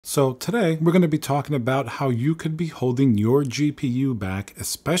So today we're going to be talking about how you could be holding your GPU back,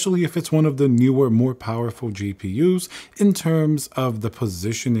 especially if it's one of the newer, more powerful GPUs, in terms of the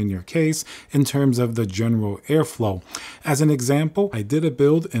position in your case, in terms of the general airflow. As an example, I did a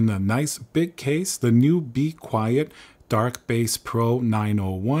build in a nice big case, the new Bequiet Dark Base Pro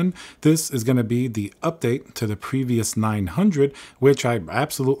 901. This is going to be the update to the previous 900, which I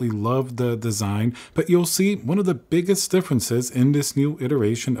absolutely love the design, but you'll see one of the biggest differences in this new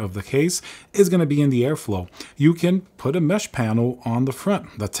iteration of the case is going to be in the airflow. You can put a mesh panel on the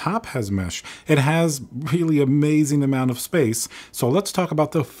front. The top has mesh. It has really amazing amount of space. So let's talk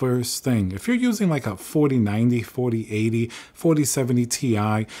about the first thing. If you're using like a 4090, 4080, 4070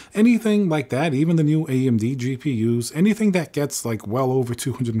 Ti, anything like that, even the new AMD GPUs, anything that gets like well over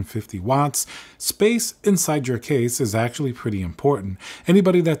 250 watts, space inside your case is actually pretty important.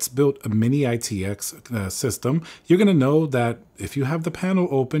 Anybody that's built a mini ITX system, you're going to know that if you have the panel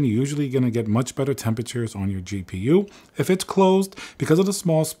open, you're usually going to get much better temperatures on your GPU. If it's closed, because of the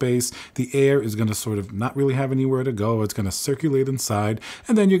small space, the air is going to sort of not really have anywhere to go. It's going to circulate inside,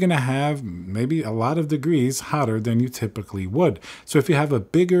 and then you're going to have maybe a lot of degrees hotter than you typically would. So if you have a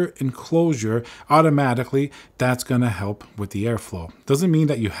bigger enclosure, automatically that's going to help with the airflow. Doesn't mean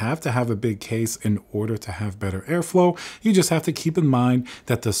that you have to have a big case in order to have better airflow. You just have to keep in mind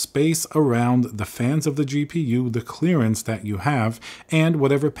that the space around the fans of the GPU, the clearance that you have, and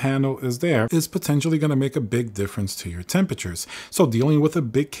whatever panel is there is potentially going to make a big difference to your temperatures. So dealing with a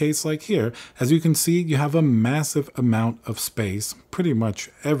big case like here, as you can see, you have a massive amount of space pretty much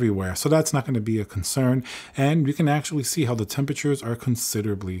everywhere. So that's not going to be a concern. And you can actually see how the temperatures are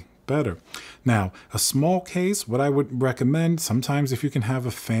considerably better. Now, a small case, what I would recommend, sometimes if you can have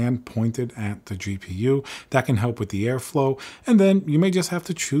a fan pointed at the GPU, that can help with the airflow. And then you may just have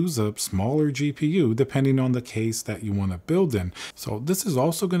to choose a smaller GPU depending on the case that you want to build in. So this is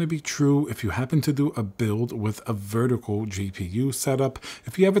also going to be true if you happen to do a build with a vertical GPU setup.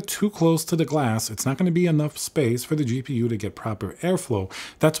 If you have it too close to the glass, it's not going to be enough space for the GPU to get proper airflow.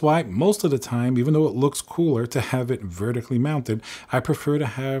 That's why most of the time, even though it looks cooler to have it vertically mounted, I prefer to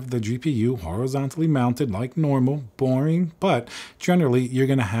have the GPU horizontally mounted like normal. Boring, but generally you're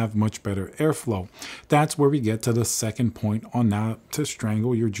going to have much better airflow. That's where we get to the second point on how to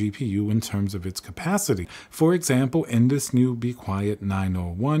strangle your GPU in terms of its capacity. For example, in this new Bequiet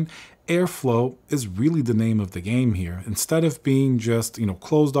 901, airflow is really the name of the game here. Instead of being just,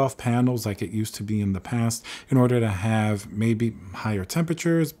 closed off panels like it used to be in the past, in order to have maybe higher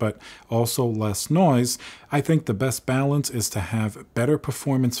temperatures, but also less noise, I think the best balance is to have better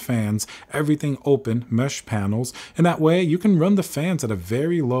performance fans, everything open, mesh panels, and that way you can run the fans at a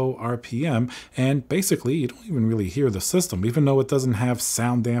very low RPM, and basically you don't even really hear the system. Even though it doesn't have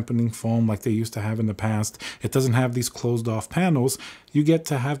sound dampening foam like they used to have in the past, it doesn't have these closed off panels, you get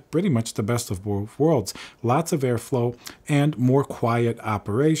to have pretty much the best of both worlds. Lots of airflow and more quiet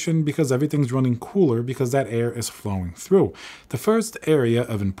operation because everything's running cooler because that air is flowing through. The first area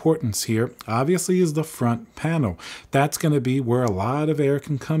of importance here obviously is the front panel. That's going to be where a lot of air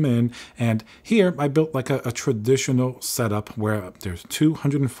can come in, and here I built like a traditional setup where there's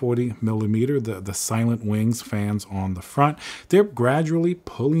 240 millimeter, the silent wings fans on the front. They're gradually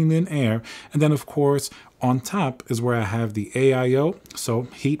pulling in air, and then of course on top is where I have the AIO, so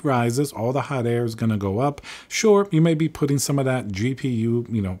heat rises, all the hot air is going to go up. Sure, you may be putting some of that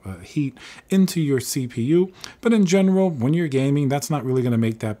GPU, heat into your CPU, but in general, when you're gaming, that's not really going to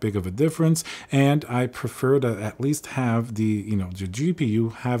make that big of a difference, and I prefer to at least have the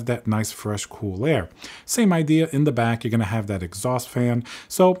GPU have that nice, fresh, cool air. Same idea in the back, you're going to have that exhaust fan,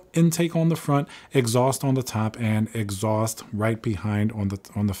 so intake on the front, exhaust on the top, and exhaust right behind on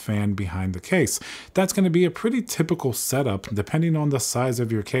the fan behind the case. That's going to be a pretty typical setup depending on the size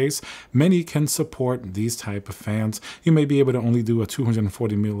of your case. Many can support these type of fans. You may be able to only do a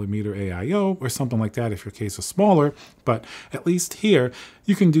 240 millimeter AIO or something like that if your case is smaller, but at least here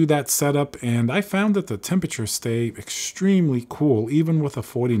you can do that setup, and I found that the temperatures stay extremely cool even with a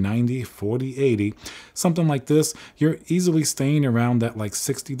 4090, 4080. Something like this, you're easily staying around that like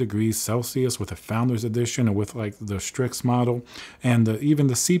 60 degrees Celsius with a Founders Edition or with like the Strix model, and even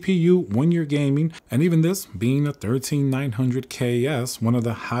the CPU when you're gaming, and even this being a 13900KS, one of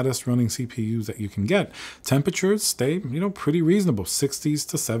the hottest running CPUs that you can get, temperatures stay, pretty reasonable, 60s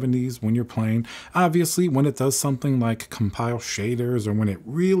to 70s when you're playing. Obviously, when it does something like compile shaders or when it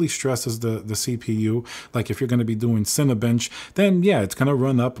really stresses the CPU, like if you're going to be doing Cinebench, then yeah, it's going to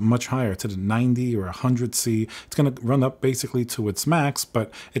run up much higher to the 90 or 100C. It's going to run up basically to its max,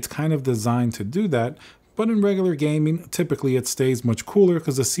 but it's kind of designed to do that But in regular gaming, typically it stays much cooler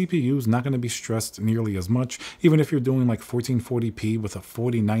because the CPU is not going to be stressed nearly as much. Even if you're doing like 1440p with a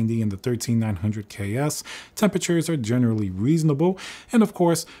 4090 and the 13900 KS, temperatures are generally reasonable. And of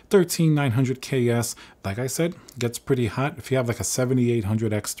course, 13900 KS, like I said, gets pretty hot. If you have like a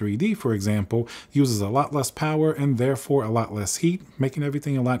 7800X3D, for example, uses a lot less power and therefore a lot less heat, making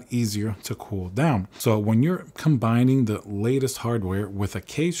everything a lot easier to cool down. So when you're combining the latest hardware with a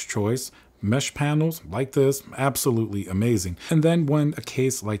case choice, mesh panels like this, absolutely amazing. And then when a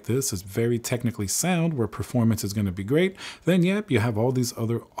case like this is very technically sound, where performance is going to be great, then yep, you have all these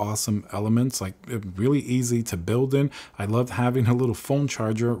other awesome elements, like really easy to build in. I love having a little phone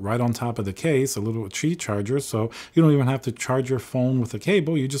charger right on top of the case, a little Qi charger, so you don't even have to charge your phone with a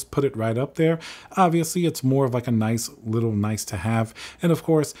cable, you just put it right up there. Obviously, it's more of like a nice to have. And of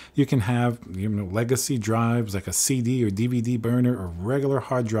course, you can have, you know, legacy drives like a CD or DVD burner or regular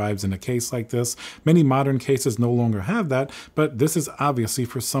hard drives in a case like this. Many modern cases no longer have that, but this is obviously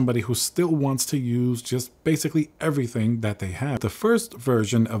for somebody who still wants to use just basically everything that they have. The first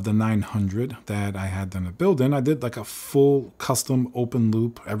version of the 900 that I had done a build in, I did like a full custom open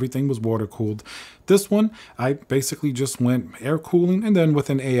loop. Everything was water cooled. This one, I basically just went air cooling and then with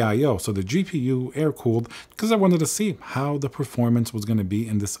an AIO. So the GPU air cooled because I wanted to see how the performance was going to be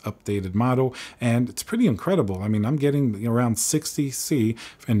in this updated model. And it's pretty incredible. I mean, I'm getting around 60C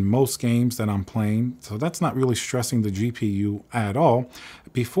in most games that I'm playing. So that's not really stressing the GPU at all.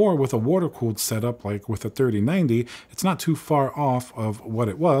 Before, with a water cooled setup, like with a 3090, it's not too far off of what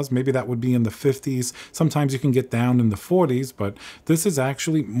it was. Maybe that would be in the 50s. Sometimes you can get down in the 40s, but this is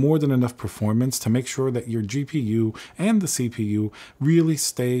actually more than enough performance to make sure that your GPU and the CPU really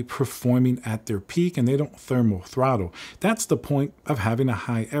stay performing at their peak and they don't thermal throttle. That's the point of having a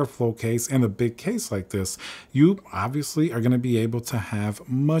high airflow case and a big case like this. You obviously are going to be able to have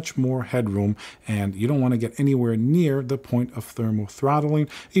much more headroom, and you don't want to get anywhere near the point of thermal throttling.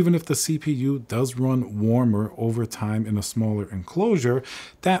 Even if the CPU does run warmer over time in a smaller enclosure,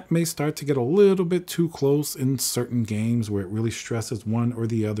 that may start to get a little bit too close in certain games where it really stresses one or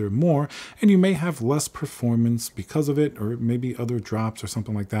the other more, and you may have less performance because of it, or maybe other drops or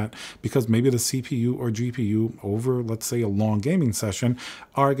something like that, because maybe the CPU or GPU over, let's say, a long gaming session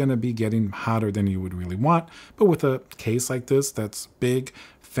are going to be getting hotter than you would really want. But with a case like this that's big,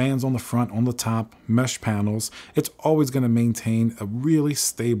 fans on the front, on the top, mesh panels, it's always going to maintain a really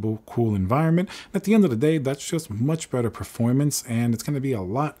stable, cool environment. At the end of the day, that's just much better performance, and it's going to be a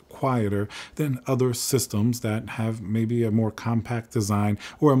lot quieter than other systems that have maybe a more compact design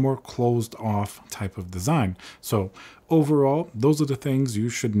or a more closed off type of design. So overall, those are the things you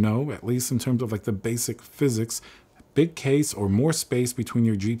should know, at least in terms of like the basic physics. Big case or more space between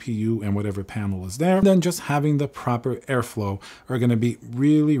your GPU and whatever panel is there. Then just having the proper airflow are going to be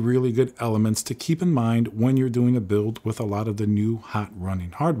really, really good elements to keep in mind when you're doing a build with a lot of the new hot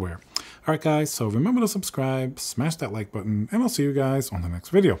running hardware. All right, guys, so remember to subscribe, smash that like button, and I'll see you guys on the next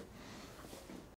video.